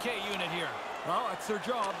the PK unit here. Well, that's their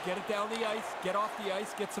job. Get it down the ice, get off the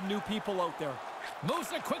ice, get some new people out there.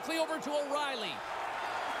 Moves it quickly over to O'Reilly.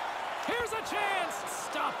 Here's a chance.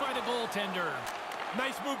 Stopped by the goaltender.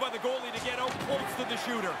 Nice move by the goalie to get out close to the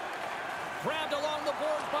shooter. Grabbed along the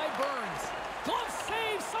boards by Burns. Glove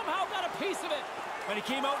save, somehow got a piece of it. And he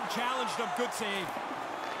came out and challenged him. Good save.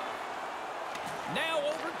 Now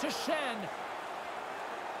over to Shen.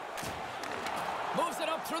 Moves it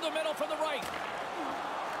up through the middle from the right.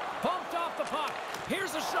 Bumped off the puck.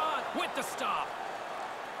 Here's a shot with the stop.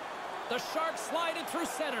 The Sharks slide it through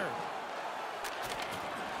center.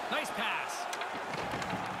 Nice pass.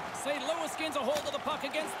 St. Louis gains a hold of the puck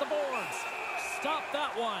against the boards. Stop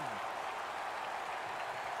that one.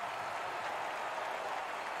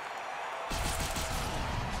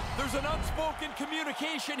 There's an unspoken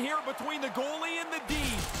communication here between the goalie and the D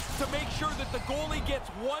to make sure that the goalie gets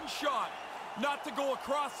one shot, not to go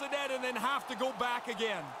across the net and then have to go back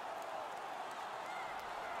again.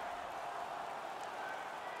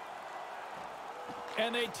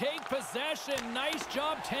 And they take possession. Nice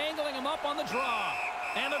job tangling him up on the draw.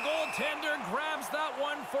 And the goaltender grabs that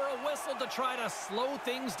one for a whistle to try to slow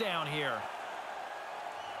things down here.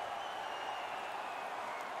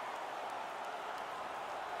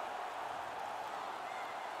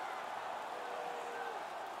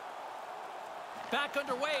 Back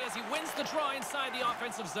underway as he wins the draw inside the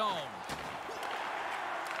offensive zone.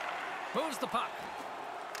 Moves the puck.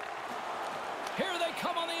 Here they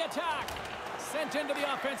come on the attack. Sent into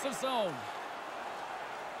the offensive zone.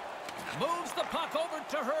 Moves the puck over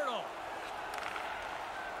to Hurdle.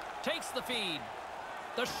 Takes the feed.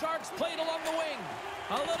 The Sharks played along the wing.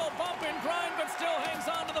 A little bump and grind, but still hangs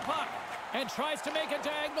on to the puck. And tries to make a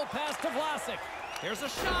diagonal pass to Vlasic. Here's a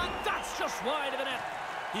shot. That's just wide of the net.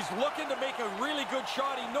 He's looking to make a really good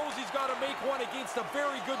shot. He knows he's got to make one against a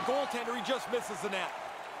very good goaltender. He just misses the net.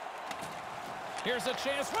 Here's a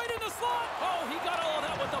chance right in the slot. Oh, he got all of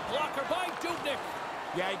that with the blocker by Dubnik.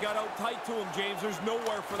 Yeah, he got out tight to him, James. There's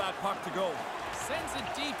nowhere for that puck to go. Sends it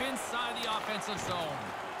deep inside the offensive zone.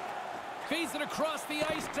 Feeds it across the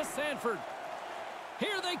ice to Sanford.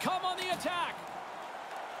 Here they come on the attack.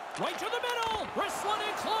 Right to the middle. Wrestling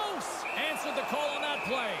it close. Answered the call on that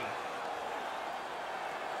play.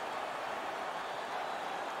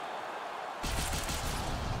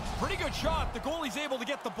 Pretty good shot. The goalie's able to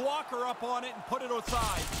get the blocker up on it and put it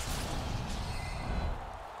aside.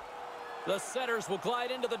 The setters will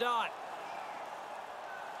glide into the dot.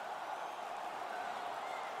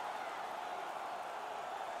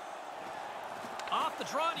 Off the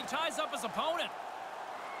draw, and he ties up his opponent.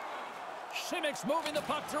 Shimmick's moving the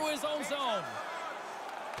puck through his own zone.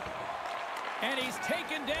 And he's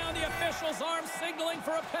taken down. The official's arm signaling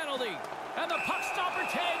for a penalty. And the puck stopper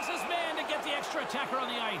tags his man to get the extra attacker on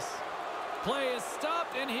the ice. Play is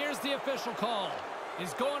stopped, and here's the official call.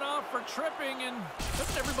 He's going off for tripping, and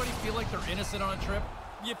doesn't everybody feel like they're innocent on a trip?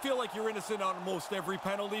 you feel like you're innocent on most every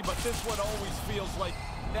penalty, but this one always feels like,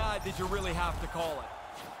 did you really have to call it?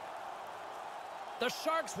 The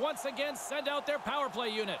Sharks once again send out their power play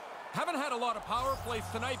unit. Haven't had a lot of power plays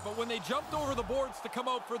tonight, but when they jumped over the boards to come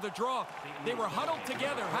out for the draw, they were huddled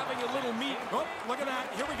together, having a little meet. Oh, look at that.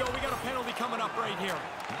 Here we go. We got a penalty coming up right here.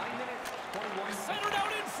 Centered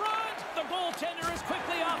out in front. The goaltender is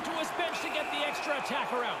quickly off to his bench to get the extra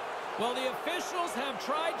attacker out. Well, the officials have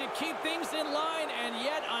tried to keep things in line, and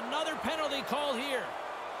yet another penalty call here.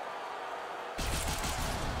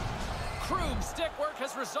 Krug's stick work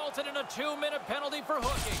has resulted in a 2-minute penalty for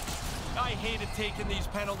hooking. I hated taking these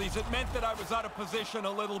penalties. It meant that I was out of position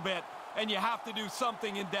a little bit, and you have to do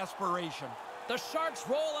something in desperation. The Sharks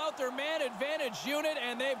roll out their man advantage unit,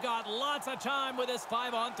 and they've got lots of time with this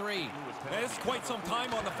 5-on-3. It's quite some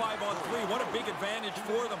time on the 5-on-3. What a big advantage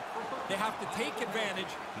for them. They have to take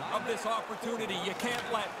advantage of this opportunity. You can't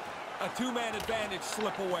let a 2-man advantage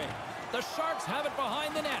slip away. The Sharks have it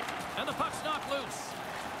behind the net, and the puck's knocked loose.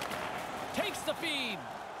 Takes the feed.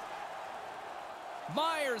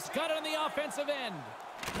 Myers got it on the offensive end.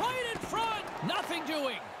 Right in front. Nothing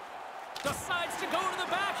doing. Decides to go to the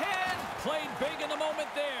backhand. Played big in the moment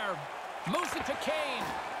there. Moves it to Kane.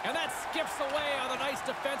 And that skips away on a nice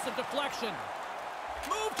defensive deflection.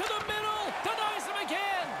 Move to the middle. Denies him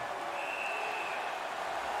again.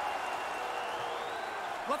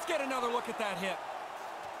 Let's get another look at that hit.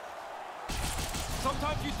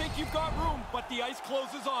 Sometimes you think you've got room, but the ice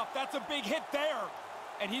closes off. That's a big hit there.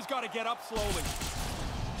 And he's got to get up slowly.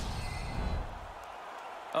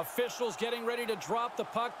 Officials getting ready to drop the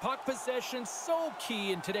puck. Puck possession so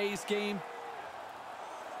key in today's game.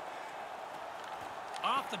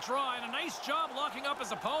 Off the draw, and a nice job locking up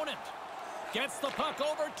his opponent. Gets the puck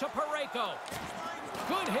over to Parayko.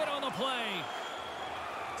 Good hit on the play.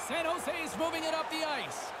 San Jose's moving it up the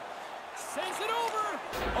ice. Sends it over.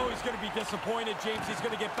 Oh, he's going to be disappointed, James. He's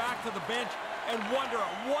going to get back to the bench and wonder,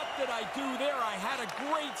 what did I do there? I had a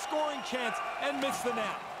great scoring chance and missed the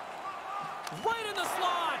net. Right in the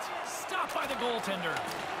slot. Stopped by the goaltender.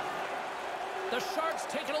 The Sharks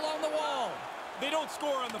take it along the wall. They don't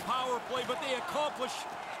score on the power play, but they accomplish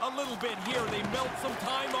a little bit here. They melt some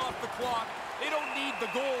time off the clock. They don't need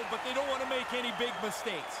the goal, but they don't want to make any big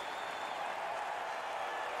mistakes.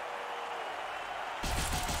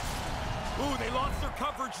 Ooh, they lost their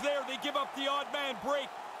coverage there. They give up the odd man break,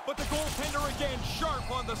 but the goaltender again sharp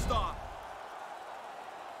on the stop.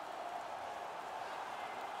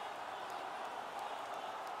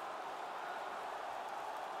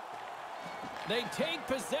 They take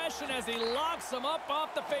possession as he locks them up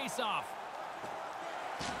off the faceoff.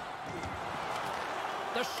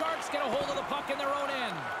 The Sharks get a hold of the puck in their own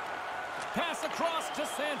end. Pass across to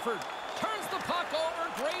Sanford. Turns the puck over.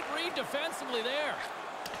 Great read defensively there.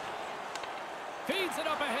 Feeds it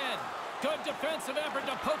up ahead. Good defensive effort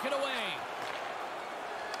to poke it away.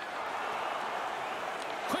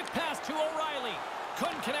 Quick pass to O'Reilly.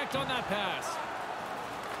 Couldn't connect on that pass.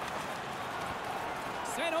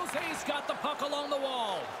 San Jose's got the puck along the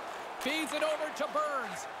wall. Feeds it over to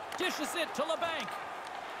Burns. Dishes it to LeBanc.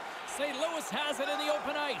 St. Louis has it in the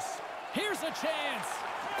open ice. Here's a chance.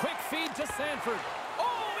 Quick feed to Sanford.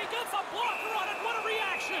 Oh, he gets a blocker on it. What a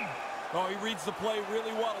reaction. Oh, he reads the play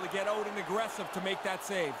really well to get out and aggressive to make that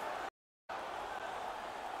save.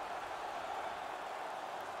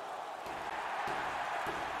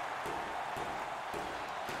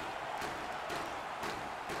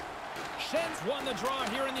 Schen's won the draw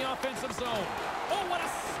here in the offensive zone. Oh, what a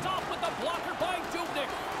stop with the blocker by Dubnyk.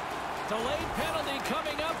 Delayed penalty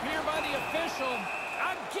coming up here by the official.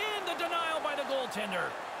 Again, the denial by the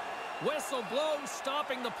goaltender. Whistle blown,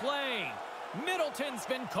 stopping the play. Middleton's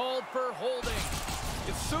been called for holding.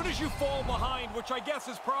 As soon as you fall behind, which I guess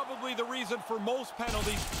is probably the reason for most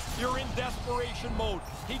penalties, you're in desperation mode.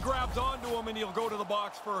 He grabs onto him and he'll go to the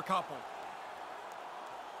box for a couple.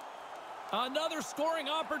 Another scoring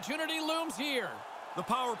opportunity looms here. The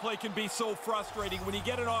power play can be so frustrating. When you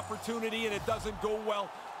get an opportunity and it doesn't go well,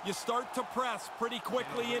 you start to press pretty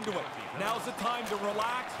quickly into it. Now's the time to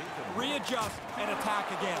relax, readjust, and attack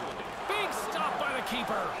again. Big stop by the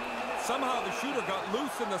keeper. Somehow the shooter got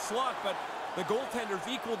loose in the slot, but the goaltender's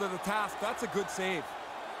equal to the task. That's a good save.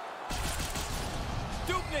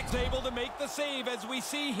 Dubnyk's able to make the save, as we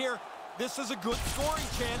see here. This is a good scoring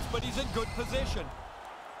chance, but he's in good position.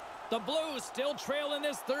 The Blues still trail in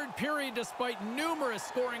this third period despite numerous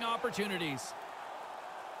scoring opportunities.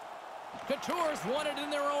 Couture's won it in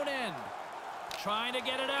their own end. Trying to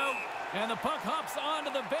get it out, and the puck hops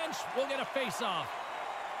onto the bench. We'll get a face-off.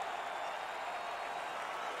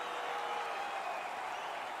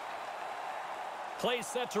 Play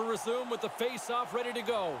set to resume with the face-off ready to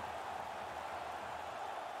go.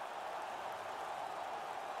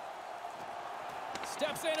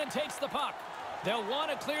 Steps in and takes the puck. They'll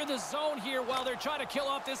want to clear the zone here while they're trying to kill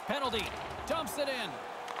off this penalty. Dumps it in.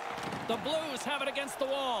 The Blues have it against the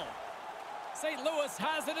wall. St. Louis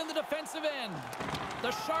has it in the defensive end.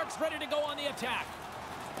 The Sharks ready to go on the attack.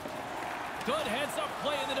 Good heads-up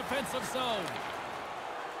play in the defensive zone.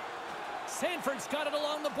 Sanford's got it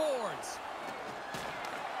along the boards.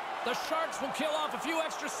 The Sharks will kill off a few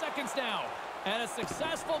extra seconds now. And a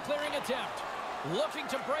successful clearing attempt. Looking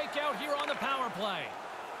to break out here on the power play.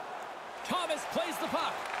 Thomas plays the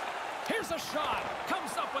puck. Here's a shot.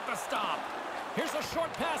 Comes up with the stop. Here's a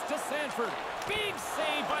short pass to Sanford. Big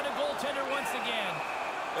save by the goaltender once again.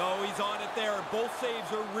 Oh, he's on it there. Both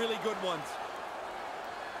saves are really good ones.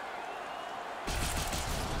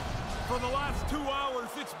 For the last 2 hours,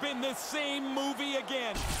 it's been this same movie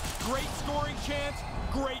again. Great scoring chance,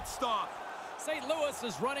 great stop. St. Louis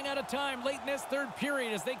is running out of time late in this third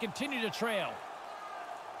period as they continue to trail.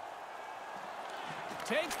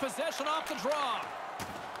 Takes possession off the draw.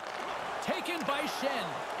 Taken by Shen.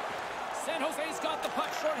 San Jose's got the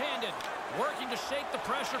puck shorthanded. Working to shake the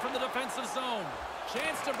pressure from the defensive zone.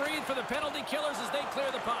 Chance to breathe for the penalty killers as they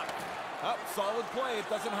clear the puck. Solid play. It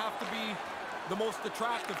doesn't have to be the most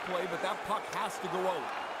attractive play, but that puck has to go out.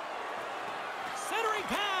 Centering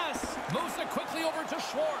pass. Moves it quickly over to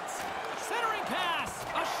Schwartz. Centering pass.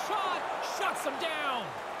 A shot. Shuts him down.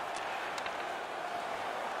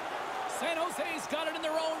 San Jose's got it in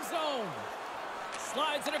their own zone.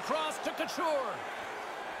 Slides it across to Couture.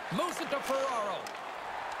 Moves it to Ferraro.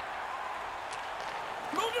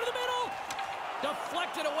 Moved to the middle.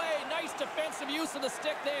 Deflected away. Nice defensive use of the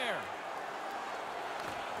stick there.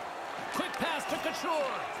 Quick pass to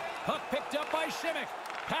Couture. Puck picked up by Schimmick.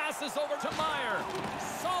 Passes over to Meyer.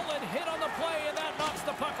 Solid hit on the play, and that knocks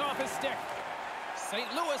the puck off his stick.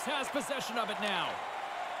 St. Louis has possession of it now.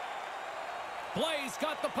 Blaze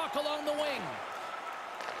got the puck along the wing.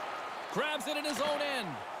 Grabs it in his own end.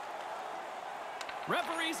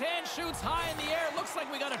 Referee's hand shoots high in the air. Looks like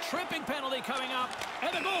we got a tripping penalty coming up.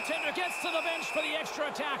 And the goaltender gets to the bench for the extra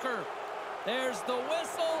attacker. There's the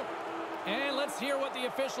whistle. And let's hear what the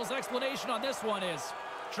official's explanation on this one is.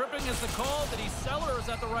 Tripping is the call. Did he sell it, or is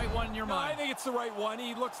that the right one in your mind? I think it's the right one.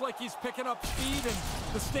 He looks like he's picking up speed, and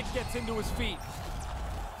the stick gets into his feet.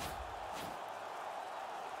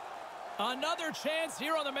 Another chance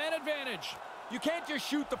here on the man advantage. You can't just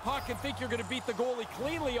shoot the puck and think you're going to beat the goalie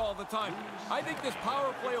cleanly all the time. I think this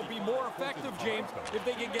power play will be more effective, James, if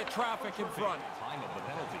they can get traffic in front.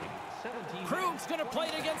 Krug's going to play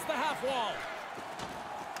it against the half wall.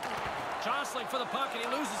 Jostling for the puck, and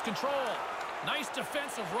he loses control. Nice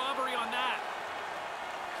defensive robbery on that.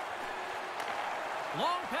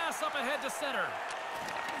 Long pass up ahead to center.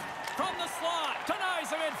 From the slot,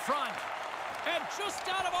 denies him in front. And just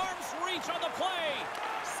out of arm's reach on the play.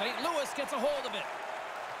 St. Louis gets a hold of it.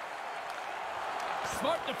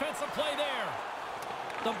 Smart defensive play there.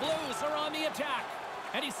 The Blues are on the attack.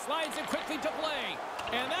 And he slides it quickly to play.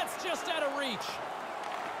 And that's just out of reach.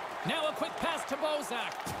 Now a quick pass to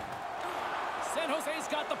Bozak. San Jose's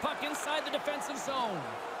got the puck inside the defensive zone.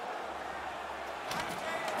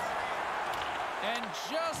 And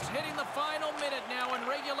just hitting the final minute now in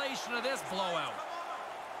regulation of this blowout.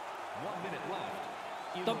 1 minute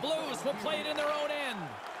left. The Blues will play it in their own end.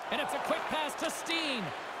 And it's a quick pass to Steen.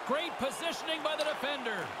 Great positioning by the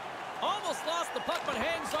defender. Almost lost the puck, but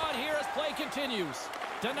hangs on here as play continues.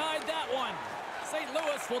 Denied that one. St.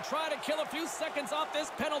 Louis will try to kill a few seconds off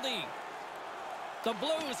this penalty. The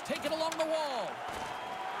Blues take it along the wall.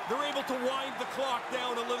 They're able to wind the clock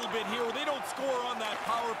down a little bit here. They don't score on that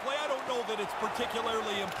power play. I don't know that it's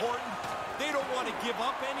particularly important. They don't want to give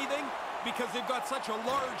up anything because they've got such a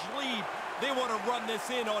large lead. They want to run this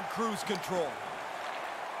in on cruise control.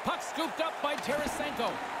 Puck scooped up by Tarasenko.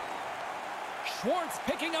 Schwartz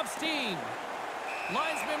picking up steam.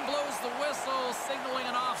 Linesman blows the whistle, signaling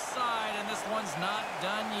an offside, and this one's not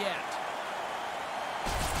done yet.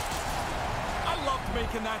 I loved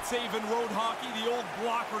making that save in road hockey, the old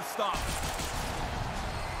blocker stop.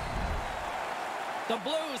 The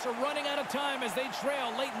Blues are running out of time as they trail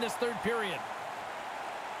late in this third period.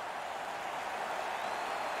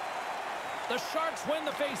 The Sharks win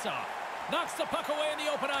the faceoff. Knocks the puck away in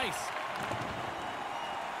the open ice.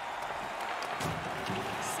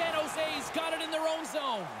 San Jose's got it in their own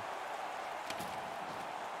zone.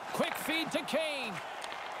 Quick feed to Kane.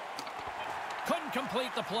 Couldn't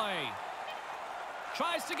complete the play.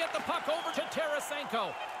 Tries to get the puck over to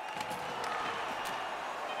Tarasenko.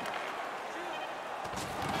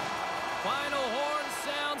 Final horn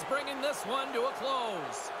sounds, bringing this this one to a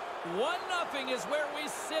close. 1-0 is where we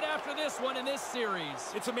sit after this one in this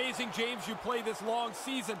series. It's amazing, James, you play this long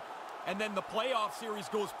season, and then the playoff series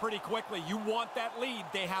goes pretty quickly. You want that lead.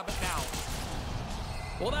 They have it now.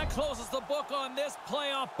 Well, that closes the book on this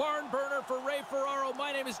playoff barn burner for Ray Ferraro.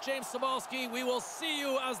 My name is James Cybulski. We will see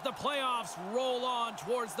you as the playoffs roll on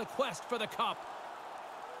towards the quest for the cup.